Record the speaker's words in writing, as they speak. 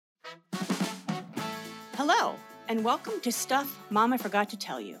Hello, and welcome to Stuff Mama Forgot to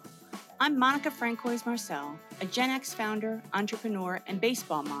Tell You. I'm Monica Francois-Marcel, a Gen X founder, entrepreneur, and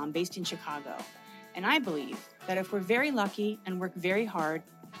baseball mom based in Chicago. And I believe that if we're very lucky and work very hard,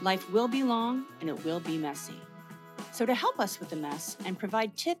 life will be long and it will be messy. So to help us with the mess and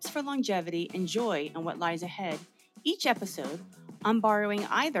provide tips for longevity and joy in what lies ahead, each episode, I'm borrowing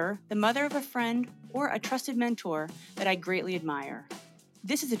either the mother of a friend or a trusted mentor that I greatly admire.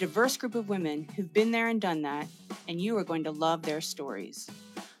 This is a diverse group of women who've been there and done that, and you are going to love their stories.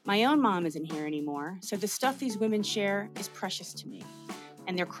 My own mom isn't here anymore, so the stuff these women share is precious to me,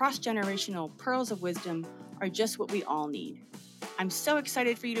 and their cross-generational pearls of wisdom are just what we all need. I'm so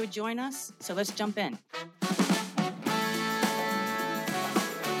excited for you to join us, so let's jump in.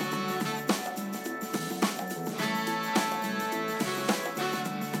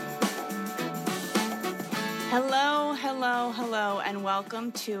 Hello, and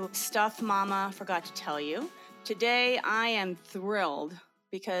welcome to Stuff Mama Forgot to Tell You. Today, I am thrilled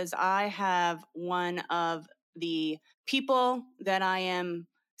because I have one of the people that I am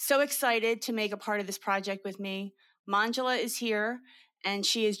so excited to make a part of this project with me. Manjula is here, and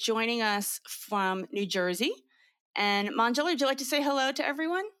she is joining us from New Jersey. And Manjula, would you like to say hello to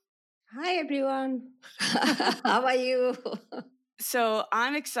everyone? Hi, everyone. How are you? So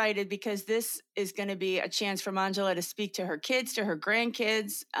I'm excited because this is going to be a chance for Manjula to speak to her kids, to her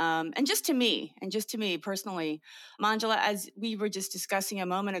grandkids, and just to me personally. Manjula, as we were just discussing a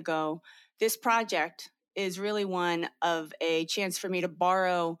moment ago, this project is really one of a chance for me to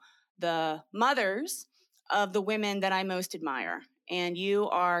borrow the mothers of the women that I most admire. And you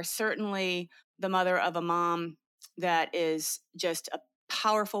are certainly the mother of a mom that is just a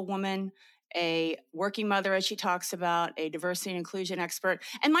powerful woman, a working mother, as she talks about, a diversity and inclusion expert,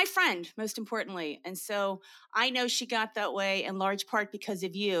 and my friend, most importantly. And so I know she got that way in large part because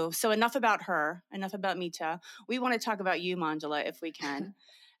of you. So enough about her, enough about Mita. We want to talk about you, Manjula, if we can.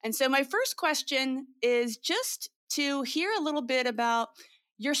 And so my first question is just to hear a little bit about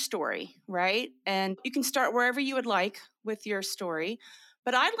your story, right? And you can start wherever you would like with your story.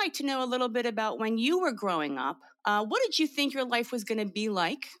 But I'd like to know a little bit about when you were growing up. What did you think your life was going to be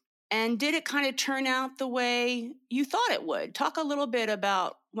like? And did it kind of turn out the way you thought it would? Talk a little bit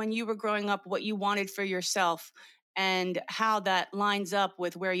about when you were growing up, what you wanted for yourself and how that lines up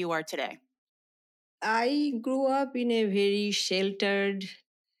with where you are today. I grew up in a very sheltered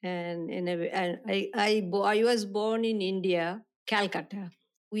I was born in India, Calcutta.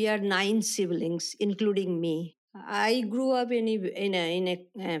 We are 9 siblings, including me. I grew up in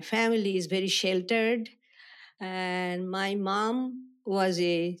a family is very sheltered, and my mom was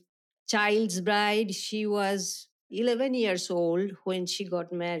a child's bride. She was 11 years old when she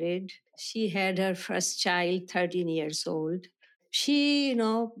got married. She had her first child 13 years old. She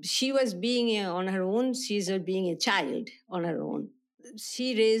was being on her own. She's being a child on her own.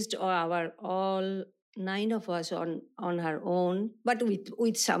 She raised all 9 of us on her own, but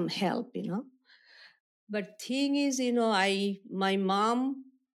with some help. But thing is, my mom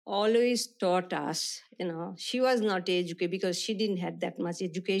always taught us, she was not educated because she didn't have that much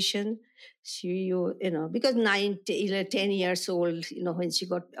education. Because 10 years old, when she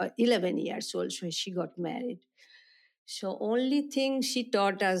got 11 years old, when she got married. So only thing she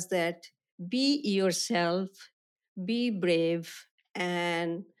taught us that be yourself, be brave,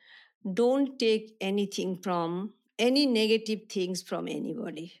 and don't take any negative things from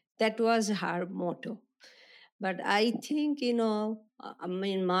anybody. That was her motto. But I think, in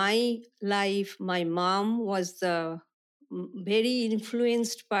my life, my mom was the very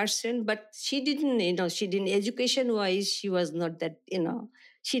influenced person, but she didn't, education wise, she was not that,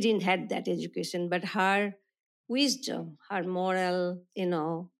 she didn't have that education, but her wisdom, her moral,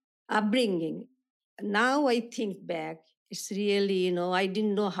 upbringing. Now I think back, it's really, I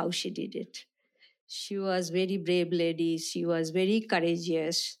didn't know how she did it. She was very brave lady. She was very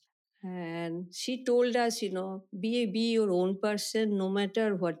courageous. And she told us, be your own person, no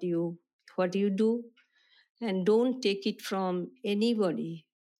matter what you do, and don't take it from anybody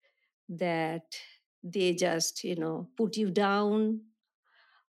that they just, put you down,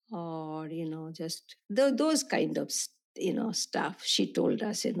 or, just those kind of, stuff she told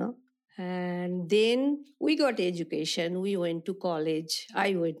us. And then we got education. We went to college.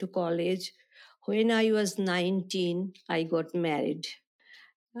 I went to college. When I was 19, I got married.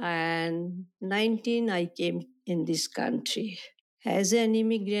 And 19, I came in this country. As an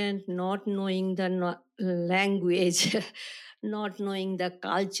immigrant, not knowing the language, not knowing the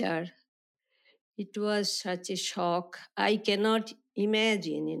culture, it was such a shock. I cannot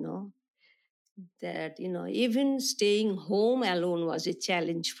imagine, that, even staying home alone was a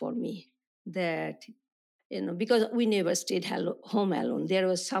challenge for me. That because we never stayed home alone. There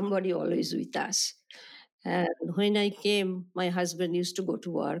was somebody always with us. And when I came, my husband used to go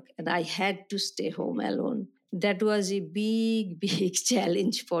to work and I had to stay home alone. That was a big, big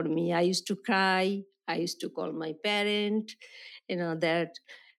challenge for me. I used to cry. I used to call my parent, that,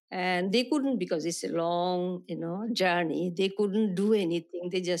 and they couldn't because it's a long, journey. They couldn't do anything.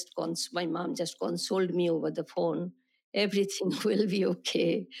 They just, my mom just consoled me over the phone. Everything will be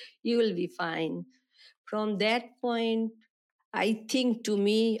okay. You will be fine. From that point, I think to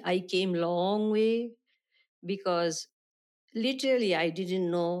me, I came long way because literally I didn't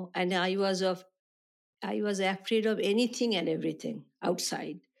know, and I was afraid of anything and everything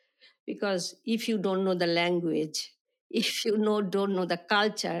outside. Because if you don't know the language, if you don't know the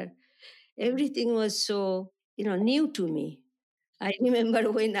culture, everything was so new to me. I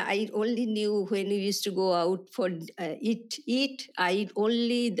remember when I only knew when we used to go out for eat. I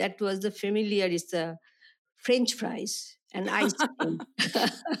only that was the familiar is the French fries and ice cream.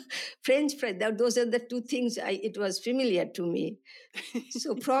 French fries. Those are the two things. It was familiar to me.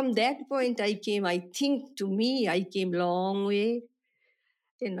 So from that point, I came. I think to me, I came long way.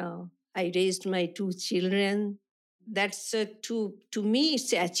 I raised my two children. That's to me,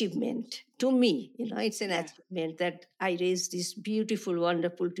 it's an achievement. To me, it's an Yeah. achievement that I raised these beautiful,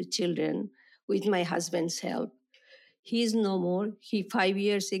 wonderful two children with my husband's help. He's no more. 5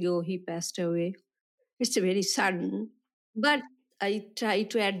 years ago he passed away. It's very sudden, but I try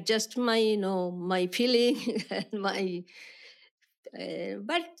to adjust my my feeling and my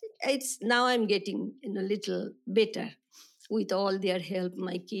but it's now I'm getting a little better with all their help,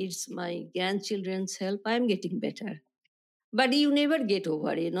 my kids, my grandchildren's help. I'm getting better, but you never get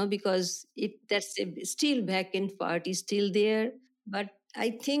over, because that's still back end part is still there. But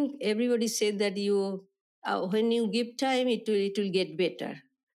I think everybody said that you when you give time, it will get better.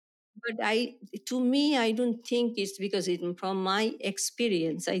 But to me, I don't think it's because from my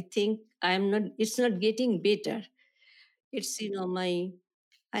experience, I think it's not getting better. It's,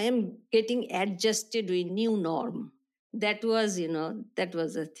 I am getting adjusted with new norm. That was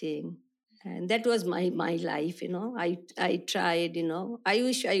a thing. And that was my life, I tried,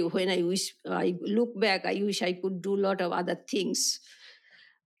 when I look back, I wish I could do a lot of other things.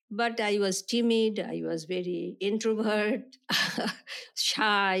 But I was timid, I was very introvert,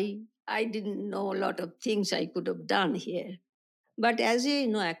 shy. I didn't know a lot of things I could have done here. But as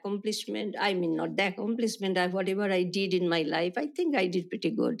a accomplishment, I mean not the accomplishment, whatever I did in my life, I think I did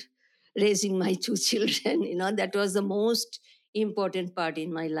pretty good. Raising my two children, that was the most important part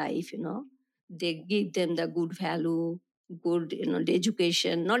in my life. They give them the good value, good, the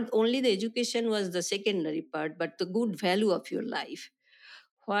education. Not only the education was the secondary part, but the good value of your life.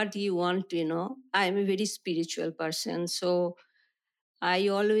 What you want, I am a very spiritual person, so I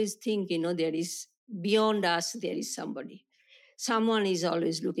always think, there is beyond us, there is somebody. Someone is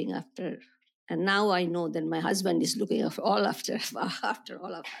always looking after. And now I know that my husband is looking after after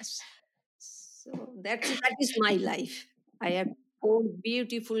all of us. So that is my life. I have 4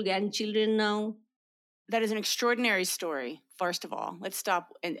 beautiful grandchildren now. That is an extraordinary story, first of all. Let's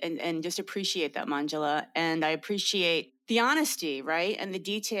stop and just appreciate that, Manjula. And I appreciate the honesty, right? And the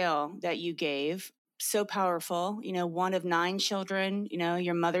detail that you gave. So powerful. One of 9 children,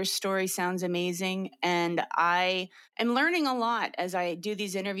 your mother's story sounds amazing. And I am learning a lot as I do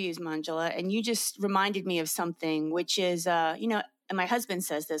these interviews, Manjula. And you just reminded me of something, which is, and my husband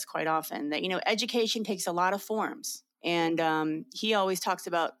says this quite often, that, education takes a lot of forms. And he always talks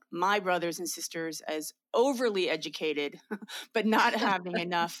about my brothers and sisters as overly educated, but not having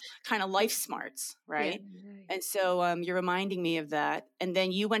enough kind of life smarts, right? Yeah, right. And so you're reminding me of that. And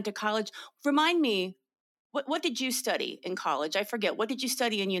then you went to college. Remind me, what did you study in college? I forget. What did you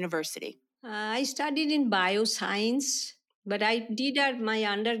study in university? I studied in bioscience, but I did my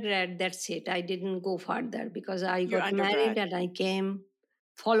undergrad. That's it. I didn't go further because I Your got married undergrad. and I came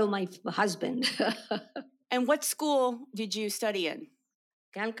follow my husband. And what school did you study in?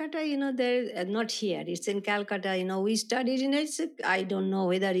 Calcutta, there not here. It's in Calcutta. We studied in it. I don't know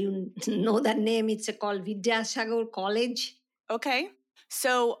whether you know that name. It's called Vidyasagar College. Okay.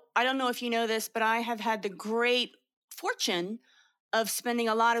 So I don't know if you know this, but I have had the great fortune of spending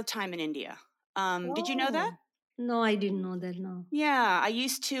a lot of time in India. Did you know that? Oh. No, I didn't know that. No. Yeah, I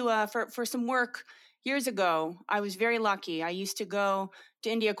used to for some work years ago. I was very lucky. I used to go to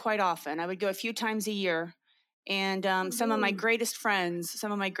India quite often. I would go a few times a year, and some of my greatest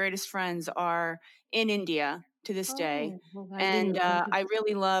friends are in India to this day. Oh, I didn't And know that. I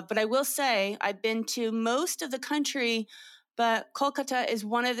really love. But I will say, I've been to most of the country, but Kolkata is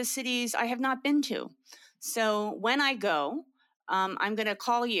one of the cities I have not been to. So when I go, I'm going to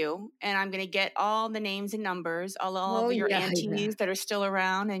call you and I'm going to get all the names and numbers, all Oh, of your yeah, yeah. aunties that are still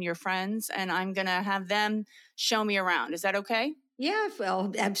around and your friends, and I'm going to have them show me around. Is that okay? Yeah,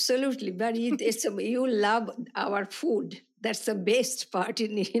 well, absolutely. But you love our food. That's the best part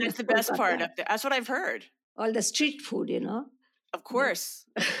in That's the best part Kolkata. up there. That's what I've heard. All the street food. Of course.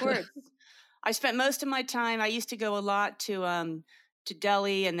 Of course. I spent most of my time, I used to go a lot to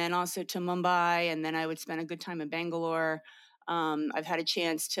Delhi and then also to Mumbai, and then I would spend a good time in Bangalore. I've had a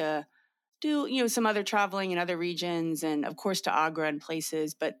chance to do, some other traveling in other regions and of course to Agra and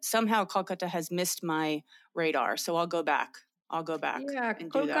places, but somehow Kolkata has missed my radar. So I'll go back. I'll go back Yeah, and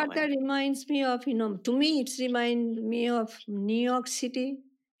do that Kolkata one. reminds me of, to me, it's remind me of New York City.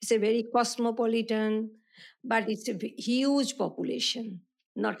 It's a very cosmopolitan, but it's a huge population.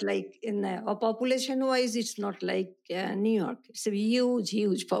 Not like population wise, it's not like New York. It's a huge,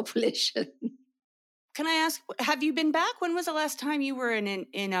 huge population. Can I ask, have you been back? When was the last time you were in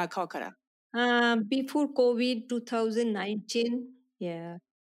Kolkata? Before COVID 2019, yeah.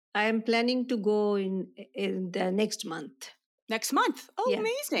 I am planning to go in the next month. Next month. Oh, Yeah.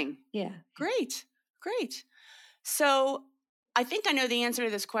 amazing. Yeah. Great. Great. So I think I know the answer to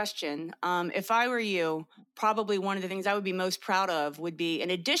this question. If I were you, probably one of the things I would be most proud of would be, in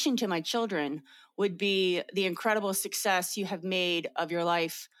addition to my children, would be the incredible success you have made of your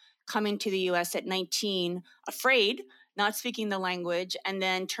life coming to the US at 19, afraid, not speaking the language, and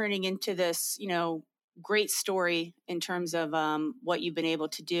then turning into this, great story in terms of what you've been able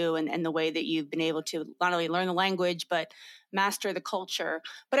to do and the way that you've been able to not only learn the language, but master the culture.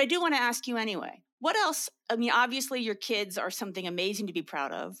 But I do want to ask you anyway, what else? I mean, obviously your kids are something amazing to be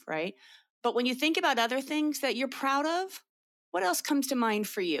proud of, right? But when you think about other things that you're proud of, what else comes to mind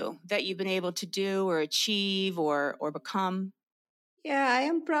for you that you've been able to do or achieve or become? Yeah, I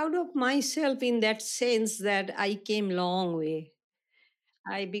am proud of myself in that sense that I came long way.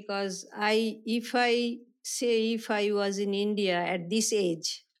 Because if I was in India at this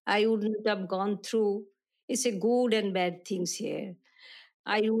age, I wouldn't have gone through. It's a good and bad things here.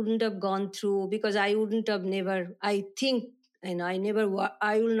 I wouldn't have gone through because I wouldn't have never. I think I never.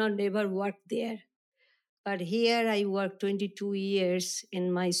 I will not never work there. But here I worked 22 years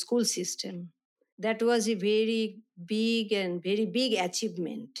in my school system. That was a very big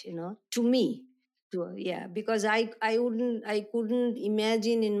achievement, to me. Yeah, because I couldn't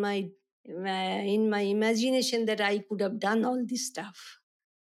imagine in my imagination that I could have done all this stuff.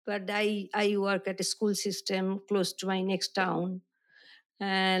 But I work at a school system close to my next town,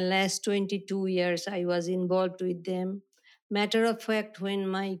 and last 22 years I was involved with them. Matter of fact, when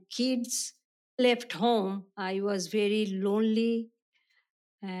my kids left home, I was very lonely,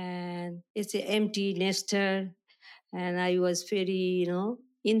 and it's an empty nester, and I was very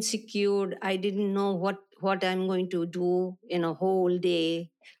insecure. I didn't know what I'm going to do in a whole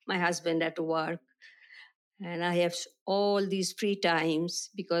day. My husband at work, and I have all these free times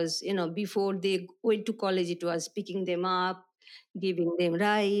because before they went to college, it was picking them up, giving them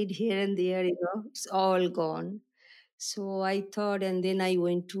ride here and there. It's all gone. So I thought, and then I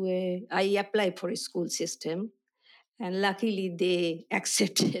applied for a school system, and luckily they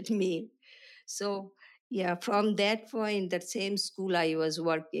accepted me. So yeah, from that point, that same school I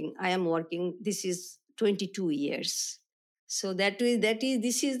am working. This is 22 years. So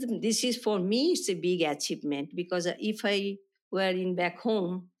this is for me. It's a big achievement because if I were in back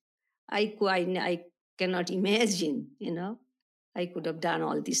home, I cannot imagine. I could have done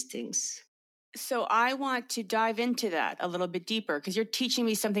all these things. So I want to dive into that a little bit deeper because you're teaching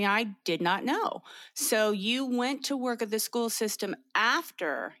me something I did not know. So you went to work at the school system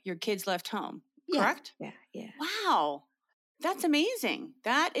after your kids left home, Yeah, correct? yeah. Wow. That's amazing.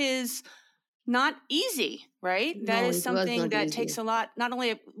 That is not easy, right? That No, is it was something not that takes easy. a lot, not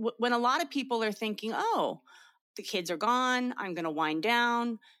only when a lot of people are thinking, oh, the kids are gone, I'm going to wind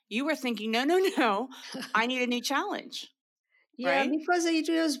down. You were thinking, no, no, no, I need a new challenge, Yeah, right? because it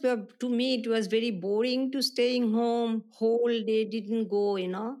was to me it was very boring to staying home whole day didn't go.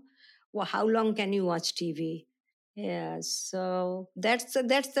 Well, how long can you watch TV? Yeah, so that's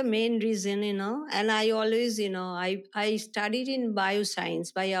the main reason. And I always I studied in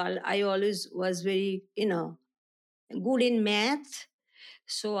bioscience. I always was very good in math.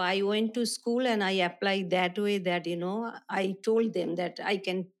 So I went to school and I applied that way. That I told them that I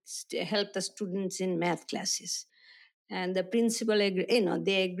can help the students in math classes, and the principal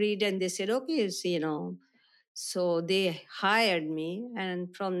they agreed, and they said okay, so they hired me,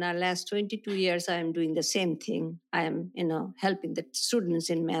 and from the last 22 years I am doing the same thing. I am helping the students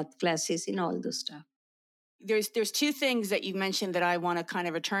in math classes in all those stuff. There's two things that you mentioned that I want to kind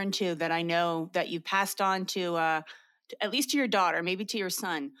of return to that I know that you passed on at least to your daughter, maybe to your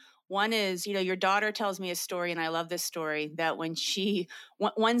son. One is, your daughter tells me a story, and I love this story, that when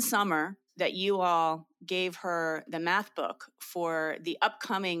one summer that you all gave her the math book for the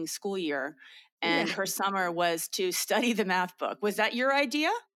upcoming school year, and Yeah. her summer was to study the math book. Was that your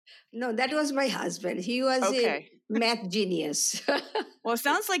idea? No, that was my husband. He was a Okay. math genius. Well, it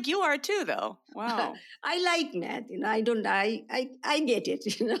sounds like you are too, though. Wow. I like math, I get it,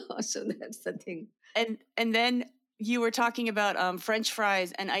 so that's the thing. And then you were talking about French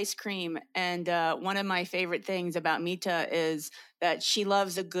fries and ice cream. And one of my favorite things about Mita is that she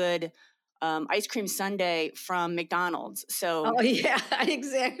loves a good ice cream sundae from McDonald's. So, Oh, yeah,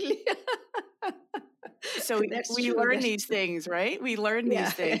 exactly. so That's we true. learn That's these true. things, right? We learn these Yeah.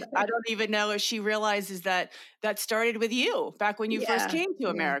 things. I don't even know if she realizes that started with you back when you first Yeah. came to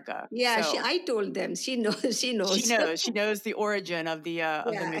Yeah. America. Yeah. So I told them. She knows. She she knows. knows. She knows the origin of the Yeah.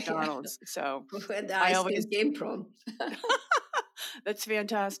 Yeah. McDonald's. So Where the I ice always cream came from. That's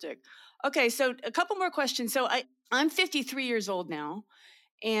fantastic. Okay, so a couple more questions. So I'm 53 years old now,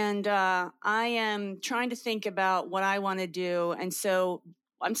 and I am trying to think about what I want to do. And so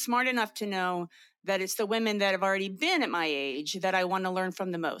I'm smart enough to know that it's the women that have already been at my age that I want to learn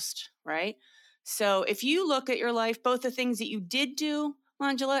from the most, right? So if you look at your life, both the things that you did do,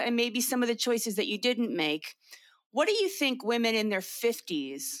 Angela, and maybe some of the choices that you didn't make, what do you think women in their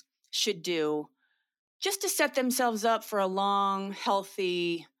 50s should do just to set themselves up for a long,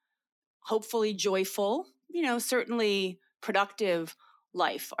 healthy, hopefully joyful, certainly productive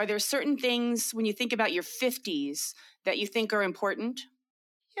life? Are there certain things when you think about your 50s that you think are important?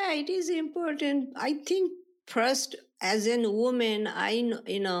 Yeah, it is important. I think first, as a woman,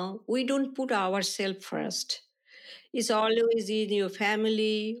 we don't put ourselves first. It's always in your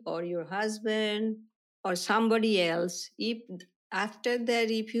family or your husband or somebody else. If after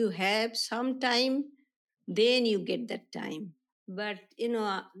that, if you have some time, then you get that time. But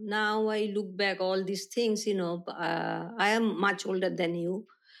now I look back all these things. I am much older than you.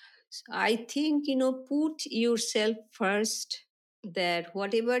 I think, put yourself first, that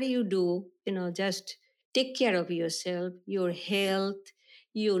whatever you do, just take care of yourself, your health,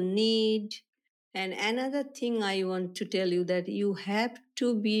 your need. And another thing I want to tell you, that you have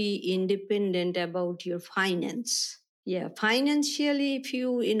to be independent about your finance. Yeah, financially, if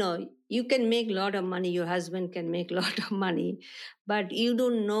you can make a lot of money, your husband can make a lot of money, but you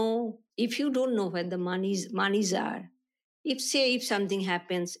don't know, if you don't know where the monies are, if something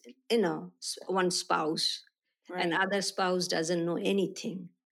happens, one spouse and Right. other spouse doesn't know anything,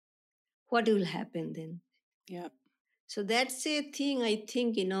 what will happen then? Yeah. So that's a thing. I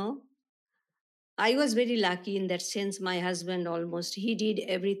think, I was very lucky in that sense. My husband, almost he did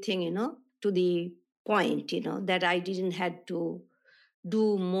everything, to the point, that I didn't had to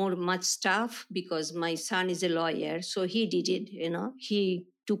do much stuff, because my son is a lawyer, so he did it, he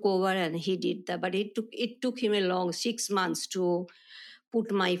took over and he did that. But it took him a long 6 months to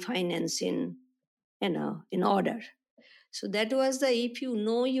put my finance in order. So that was the, if you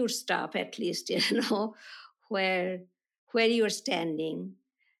know your stuff, at least where where you're standing,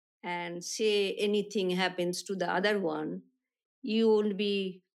 and say anything happens to the other one, you won't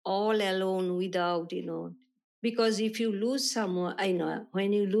be all alone without, because if you lose someone, I know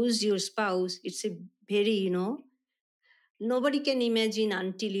when you lose your spouse, it's a very, nobody can imagine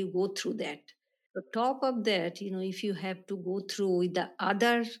until you go through that. On top of that, if you have to go through with the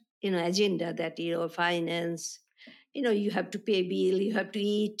other, agenda, that, finance, you have to pay bill, you have to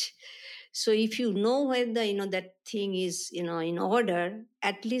eat. So if you know where the, that thing is, in order,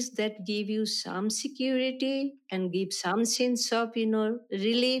 at least that give you some security and give some sense of,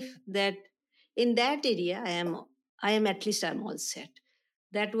 relief, that in that area I am at least I'm all set.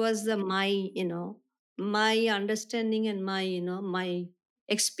 That was the my, my understanding and my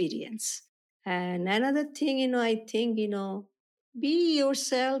experience. And another thing, I think, be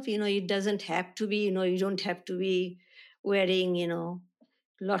yourself. It doesn't have to be, you don't have to be wearing,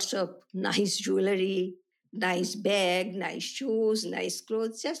 lots of nice jewelry, nice bag, nice shoes, nice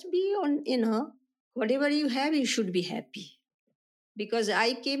clothes. Just be on, whatever you have, you should be happy. Because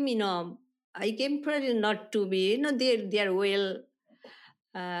I came probably not to be, they're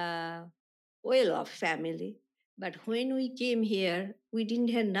uh, well off family. But when we came here, we didn't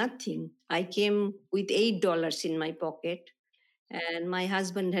have nothing. I came with $8 in my pocket, and my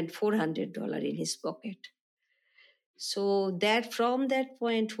husband had $400 in his pocket. So that from that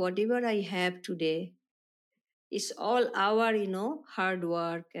point, whatever I have today is all our, hard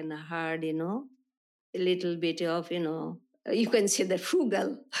work and hard, a little bit of, you can say the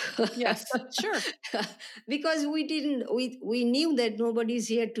frugal. Yes, sure. Because we didn't, we knew that nobody's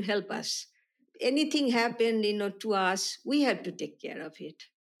here to help us. anything happened, to us, we have to take care of it.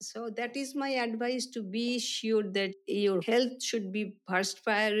 So that is my advice, to be sure that your health should be first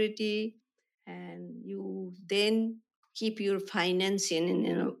priority, and you then keep your finance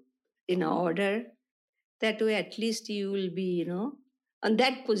in order. That way, at least you will be, on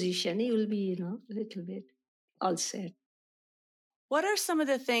that position, you will be, a little bit all set. What are some of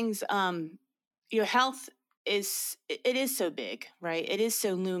the things, your health it is so big, right? It is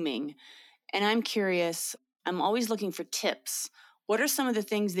so looming. And I'm curious, I'm always looking for tips. What are some of the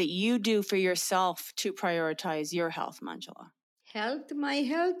things that you do for yourself to prioritize your health, Manjula? Health, my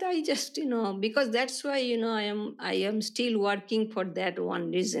health, I just, because that's why, I am still working for that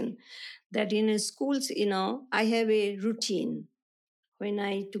one reason, that in schools, I have a routine. When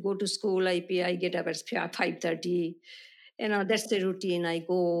I to go to school, I get up at 5:30. That's the routine. I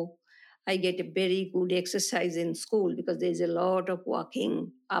go, I get a very good exercise in school, because there's a lot of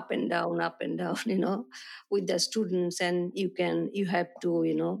walking up and down, with the students, and you have to,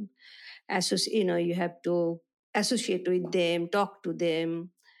 you have to associate with them, talk to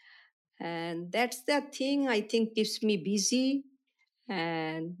them, and that's the thing I think keeps me busy.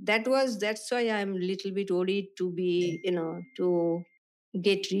 And that's why I'm a little bit worried to be, to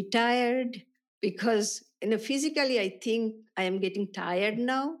get retired, because physically I think I am getting tired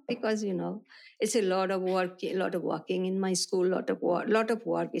now, because it's a lot of work, a lot of walking in my school, lot of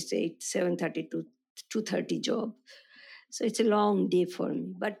work. It's 7:30 to 2:30 job, so it's a long day for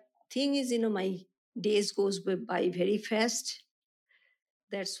me. But thing is, my days goes by very fast.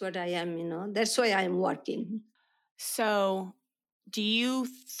 That's what I am, that's why I am working. So, do you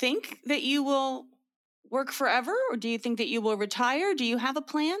think that you will work forever, or do you think that you will retire? Do you have a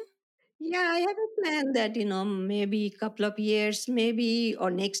plan? Yeah, I have a plan that, maybe a couple of years, maybe, or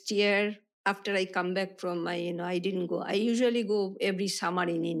next year, after I come back from my, I didn't go. I usually go every summer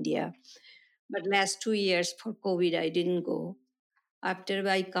in India. But last 2 years for COVID, I didn't go. After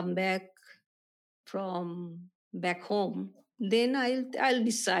I come back from back home, then I'll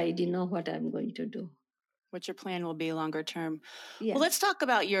decide, what I'm going to do. What your plan will be longer term. Yeah. Well, let's talk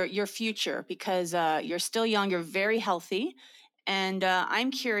about your future, because you're still young, you're very healthy. And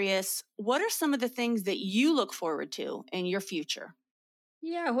I'm curious, what are some of the things that you look forward to in your future?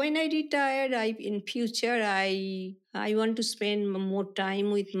 Yeah, when I retired, in future I want to spend more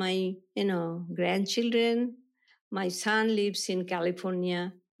time with my grandchildren. My son lives in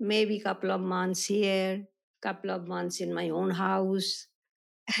California. Maybe couple of months here, couple of months in my own house,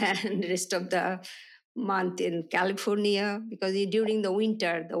 and rest of the month in California, because during the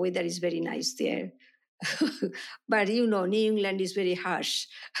winter the weather is very nice there. But New England is very harsh.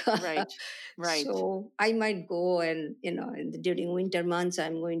 Right, right. So I might go, and during winter months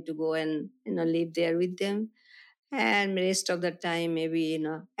I'm going to go and live there with them, and the rest of the time, maybe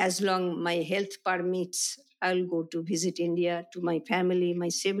as long my health permits, I'll go to visit India to my family, my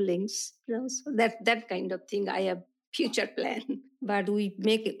siblings. So that kind of thing I have future plan. But we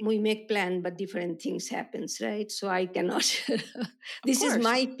make plan, but different things happens, right? So I cannot. Of This is course.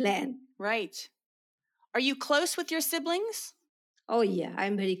 my plan. Right. Are you close with your siblings? Oh yeah,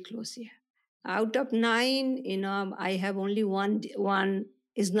 I'm very close. Yeah, out of nine, I have only one. One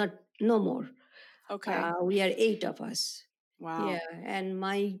is not no more. Okay. We are eight of us. Wow. Yeah, and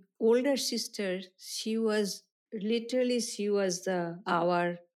my older sister, she was the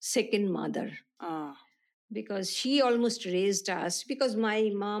our second mother, Oh, because she almost raised us, because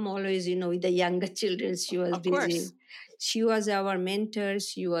my mom always, with the younger children, she was of course. busy. She was our mentor,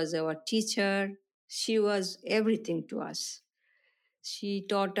 she was our teacher, she was everything to us. She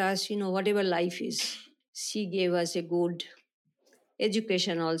taught us, whatever life is. She gave us a good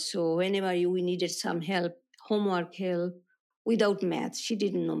education also. Whenever we needed some help, homework help, without math, she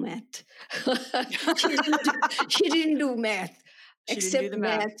didn't know math. she didn't do math. She didn't do Except the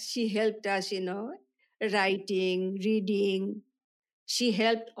math. math, she helped us, writing, reading. She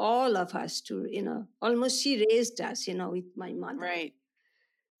helped all of us to, almost she raised us, with my mother. Right,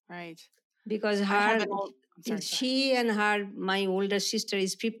 right. Because I have an old, I'm sorry, go ahead. she and my older sister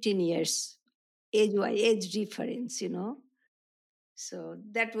is 15 years age difference. So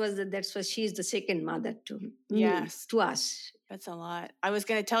that's why she's the second mother to me, Yes, to us. that's a lot. I was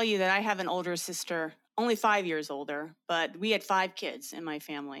going to tell you that I have an older sister, only 5 years older, but we had 5 kids in my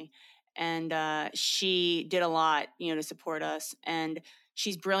family. And she did a lot, to support us. And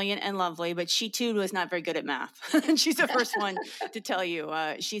she's brilliant and lovely, but she too was not very good at math. And she's the first one to tell you.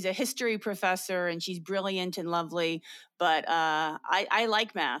 She's a history professor and she's brilliant and lovely, but I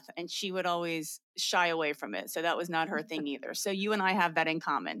like math, and she would always shy away from it. So that was not her thing either. So you and I have that in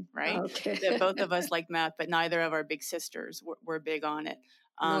common, right? Okay. That both of us like math, but neither of our big sisters were big on it.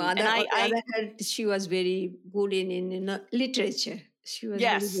 No, And on the other hand, she was very good in literature. She was very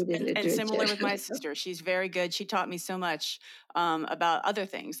yes, good in and similar literature. with my sister. She's very good. She taught me so much about other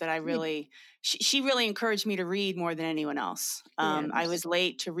things that I really, she really encouraged me to read more than anyone else. I Yes. was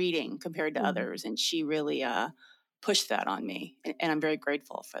late to reading compared to Mhm. others, and she really pushed that on me. And I'm very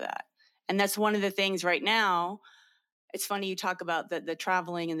grateful for that. And that's one of the things right now. It's funny you talk about the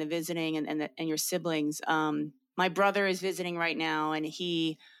traveling and the visiting and your siblings. My brother is visiting right now, and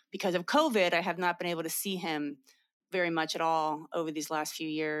he, because of COVID, I have not been able to see him very much at all over these last few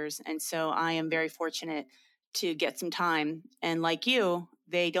years. And so I am very fortunate to get some time. And like you,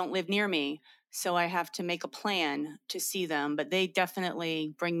 they don't live near me. So I have to make a plan to see them, but they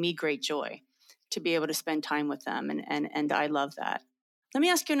definitely bring me great joy to be able to spend time with them. And I love that. Let me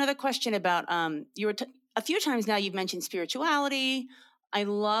ask you another question about a few times now you've mentioned spirituality. I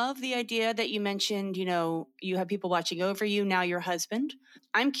love the idea that you mentioned, you have people watching over you, now your husband.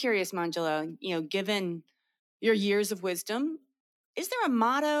 I'm curious, Manjula, given your years of wisdom, is there a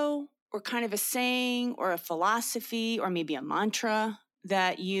motto or kind of a saying or a philosophy or maybe a mantra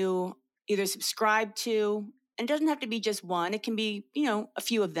that you either subscribe to? And it doesn't have to be just one, it can be, a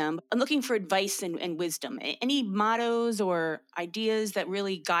few of them. I'm looking for advice and wisdom. Any mottos or ideas that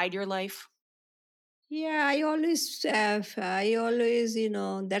really guide your life? Yeah, I always, that's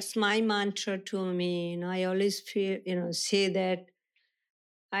my mantra to me. I always feel, say that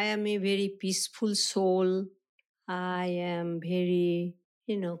I am a very peaceful soul. I am very,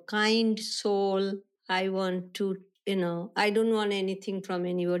 kind soul. I want to, I don't want anything from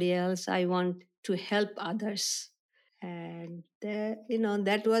anybody else. I want to help others. And,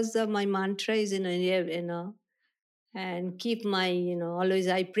 that was my mantra is, and keep my, always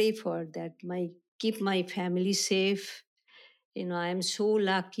I pray for that, keep my family safe. I am so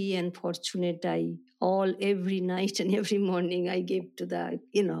lucky and fortunate. Every night and every morning I give to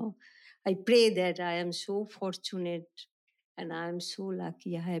I pray that I am so fortunate and I am so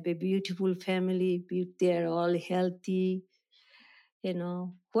lucky. I have a beautiful family. They're all healthy.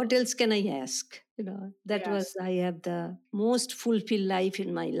 What else can I ask? That was, Yes. I have the most fulfilled life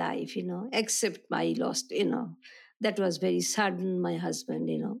in my life, except my lost, that was very sudden, my husband,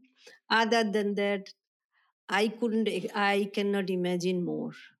 Other than that, I cannot imagine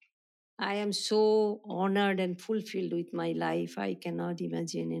more. I am so honored and fulfilled with my life. I cannot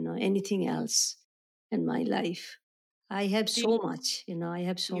imagine, anything else in my life. I have So so much, I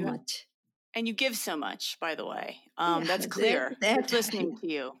have so you much. and you give so much, by the way. Yeah, That's that clear. that Just listening to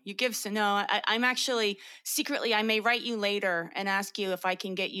you, you give so. No, I'm actually secretly. I may write you later and ask you if I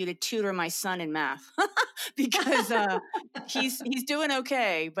can get you to tutor my son in math because he's doing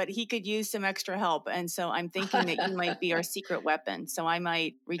okay, but he could use some extra help. And so I'm thinking that you might be our secret weapon. So I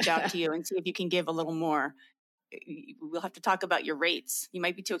might reach out to you and see if you can give a little more. We'll have to talk about your rates. You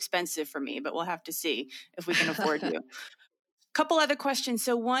might be too expensive for me, but we'll have to see if we can afford you. Couple other questions.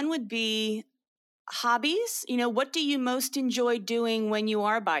 So one would be hobbies. What do you most enjoy doing when you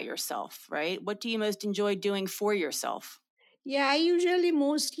are by yourself, right? What do you most enjoy doing for yourself? Yeah, I usually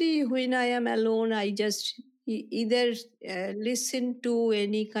mostly when I am alone, I just either listen to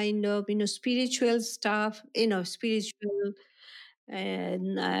any kind of spiritual stuff, spiritual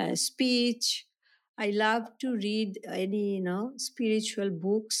and speech. I love to read any spiritual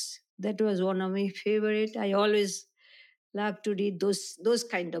books. That was one of my favorite. I always love to read those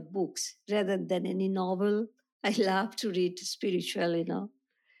kind of books rather than any novel. I love to read spiritual,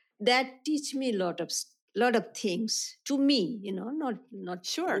 that teach me lot of things to me, not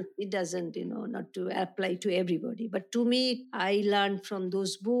Sure. it doesn't, not to apply to everybody, but to me I learned from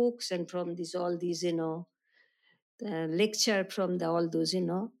those books and from all these, the lecture from all those,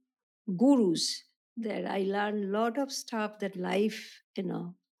 gurus, that I learned a lot of stuff that life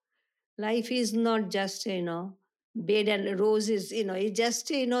is not just, bed and roses, it's just,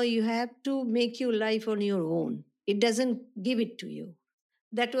 you have to make your life on your own. It doesn't give it to you.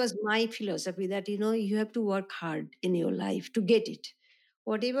 That was my philosophy, that you have to work hard in your life to get it.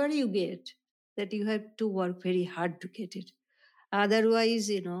 Whatever you get, that you have to work very hard to get it. Otherwise,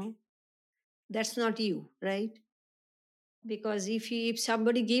 that's not you, right? Because if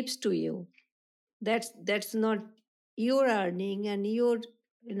somebody gives to you, that's not your earning and your,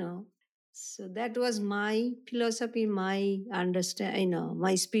 you know so that was my philosophy, my understand,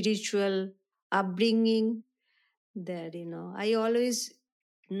 my spiritual upbringing, that I always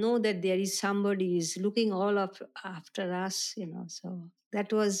know that there is somebody is looking all of after us, so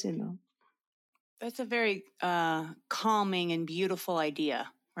that was, That's a very calming and beautiful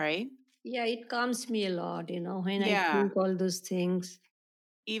idea, right? yeah, it calms me a lot, when I Yeah. think all those things.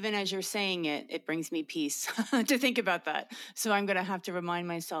 even as you're saying it, it brings me peace to think about that. So I'm going to have to remind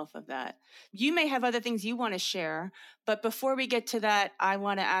myself of that. You may have other things you want to share, but before we get to that, I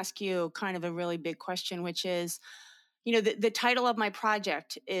want to ask you kind of a really big question, which is, the title of my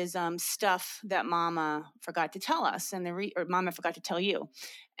project is Stuff That Mama Forgot to Tell Us, and or Mama Forgot to Tell You.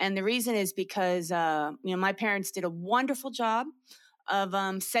 And the reason is because, my parents did a wonderful job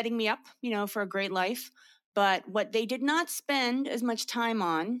of setting me up, for a great life. But what they did not spend as much time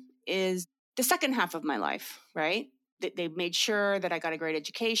on is the second half of my life, right? They made sure that I got a great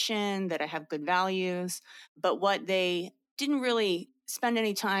education, that I have good values. But what they didn't really spend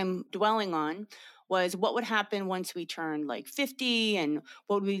any time dwelling on was what would happen once we turned like 50, and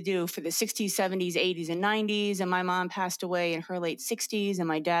what would we do for the 60s, 70s, 80s, and 90s. And my mom passed away in her late 60s, and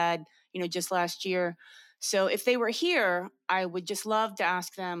my dad, just last year. So if they were here, I would just love to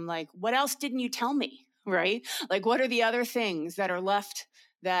ask them, like, what else didn't you tell me? Right? Like, what are the other things that are left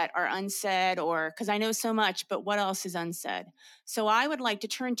that are unsaid? Or because I know so much, but what else is unsaid? So I would like to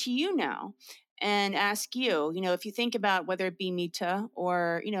turn to you now and ask you, if you think about whether it be Mita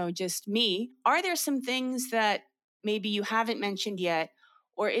or, just me, are there some things that maybe you haven't mentioned yet?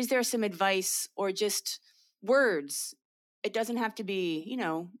 Or is there some advice or just words? It doesn't have to be,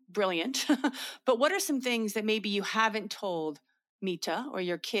 brilliant, but what are some things that maybe you haven't told Mita or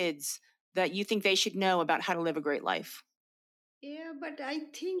your kids that you think they should know about how to live a great life? Yeah, but I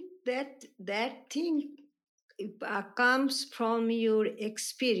think that thing comes from your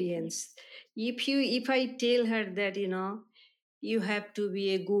experience. If I tell her that you have to be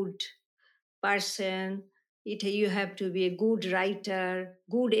a good person, you have to be a good writer,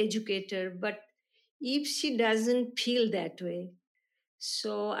 good educator, but if she doesn't feel that way,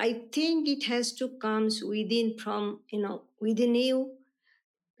 so I think it has to comes within, from within you.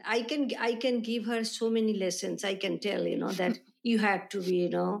 I can give her so many lessons. I can tell that you have to be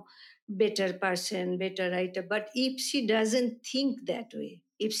better person, better writer. But if she doesn't think that way,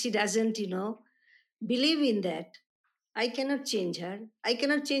 if she doesn't believe in that, I cannot change her. I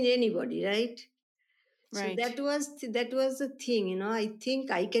cannot change anybody, right? So Right. that was the thing. I think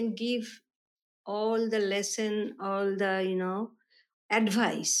I can give all the lesson, all the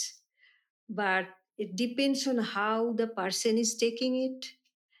advice, but it depends on how the person is taking it,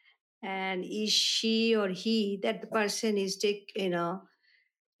 and is she or he, that the person is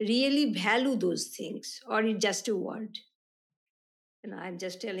really value those things, or it's just a word. I'm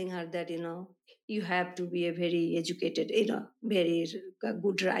just telling her that you have to be a very educated, very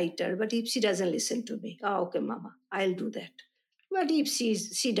good writer. But if she doesn't listen to me, oh, okay, mama, I'll do that. But if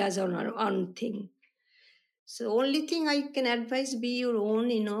she does on her own thing, so only thing I can advise, be your own.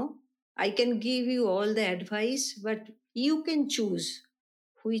 I can give you all the advice, but you can choose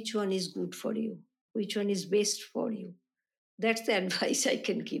which one is good for you, which one is best for you. That's the advice I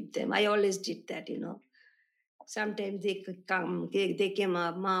can give them. I always did that. Sometimes they could come, they came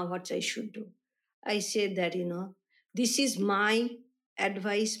up, ma, what I should do. I said that, this is my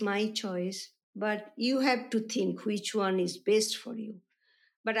advice, my choice, but you have to think which one is best for you.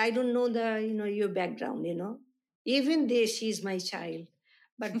 But I don't know your background. Even though she is my child,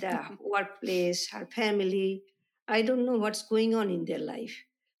 but the workplace, her family, I don't know what's going on in their life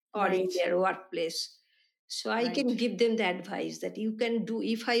or in Right. their workplace. So I Right. can give them the advice that you can do.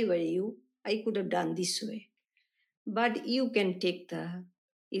 If I were you, I could have done this way. But you can take the,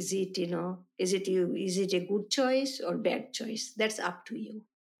 is it a good choice or bad choice? That's up to you.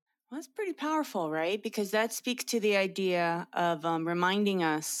 Well, that's pretty powerful, right? Because that speaks to the idea of reminding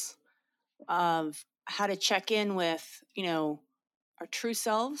us of how to check in with, our true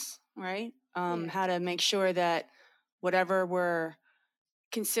selves, right? Yeah. How to make sure that whatever we're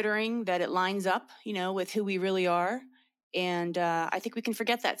considering, that it lines up, with who we really are. And I think we can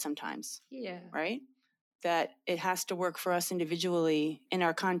forget that sometimes, Yeah. right? That it has to work for us individually in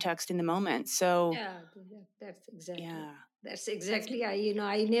our context in the moment. So, Yeah, that's exactly. yeah, That's that's exactly.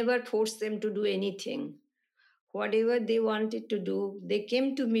 I never forced them to do anything. Whatever they wanted to do, they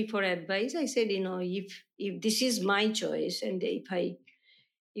came to me for advice. I said, if this is my choice, and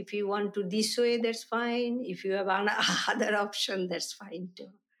if you want to this way, that's fine. If you have another option, that's fine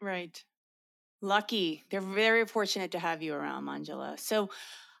too. right. Lucky. They're very fortunate to have you around, Manjula. So,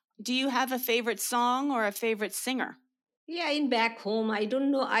 do you have a favorite song or a favorite singer? Yeah, in back home, I don't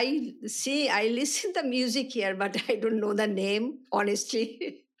know. I listen the music here, but I don't know the name,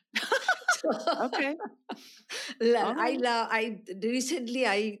 honestly. So, Okay. All I right. love. I recently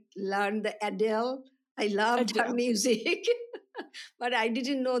I learned the Adele. I loved her Adele. music, but I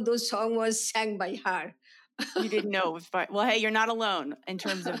didn't know those song was sang by her. You didn't know it was fine. Well, hey, you're not alone in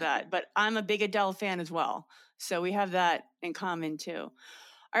terms of that, but I'm a big Adele fan as well. So we have that in common too.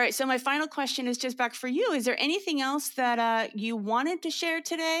 All right. So my final question is just back for you. Is there anything else that you wanted to share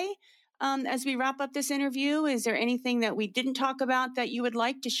today as we wrap up this interview? Is there anything that we didn't talk about that you would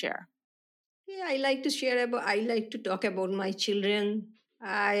like to share? Yeah, I like to talk about my children.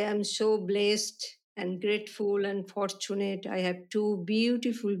 I am so blessed and grateful and fortunate. I have two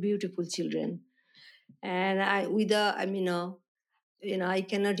beautiful, beautiful children. And I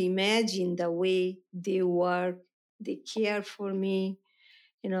cannot imagine the way they work, they care for me,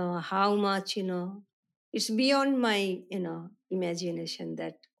 how much, it's beyond my, imagination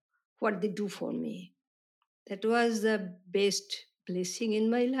that what they do for me. That was the best blessing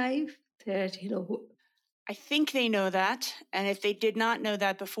in my life that, I think they know that. And if they did not know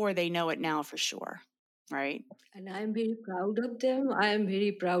that before, they know it now for sure. Right? and I'm very proud of them. I am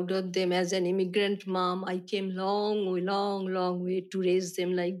very proud of them. As an immigrant mom, I came long way to raise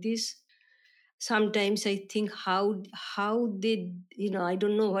them like this. Sometimes I think how they, I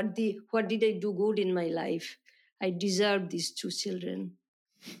don't know what did I do good in my life. I deserve these two children.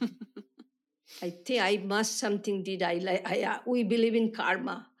 I think I must something did I like. We believe in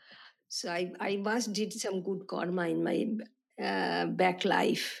karma, so I must did some good karma in my back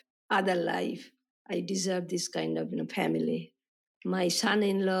life, other life. I deserve this kind of family. My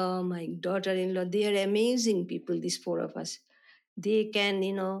son-in-law, my daughter-in-law, they are amazing people. These four of us, they can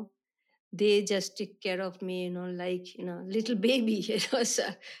they just take care of me, like little baby. So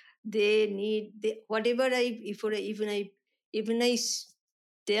they need whatever even I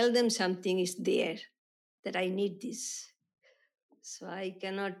tell them something is there that I need this. So I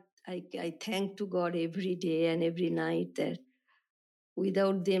cannot, I thank to God every day and every night that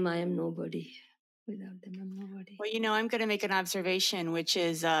without them, I am nobody. Without them, I'm nobody. Well, I'm going to make an observation, which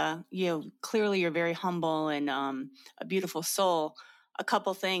is, clearly you're very humble and a beautiful soul. A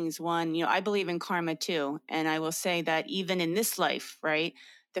couple things. One, I believe in karma too. And I will say that even in this life, right,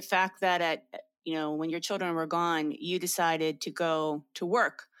 the fact that when your children were gone, you decided to go to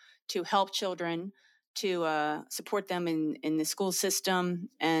work to help children, to support them in the school system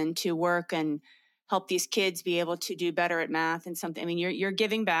and to work and help these kids be able to do better at math and something. I mean, you're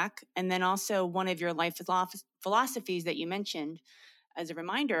giving back. And then also one of your life philosophies that you mentioned as a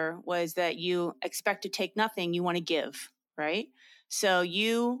reminder was that you expect to take nothing, you want to give, right? So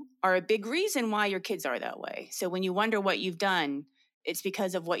you are a big reason why your kids are that way. So when you wonder what you've done, it's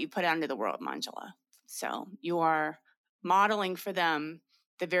because of what you put out into the world, Manjula. So you are modeling for them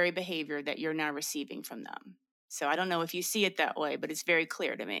the very behavior that you're now receiving from them. So I don't know if you see it that way, but it's very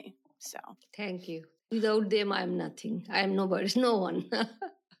clear to me. So thank you. Without them, I am nothing. I am nobody, no one.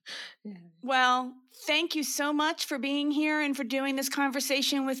 Yeah. Well, thank you so much for being here and for doing this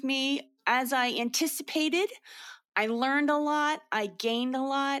conversation with me. As I anticipated, I learned a lot. I gained a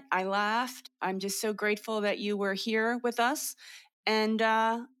lot. I laughed. I'm just so grateful that you were here with us. And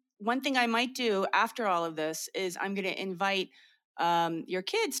one thing I might do after all of this is I'm going to invite your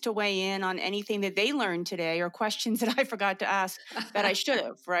kids to weigh in on anything that they learned today or questions that I forgot to ask that I should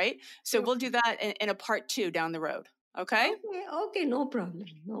have, right? So Sure. we'll do that in a part 2 down the road. Okay? Okay, no problem.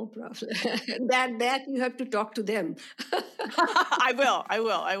 That you have to talk to them. I will.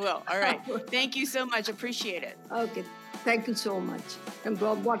 All right. Thank you so much. Appreciate it. Okay, thank you so much. From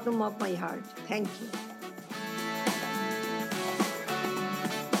the bottom of my heart, thank you.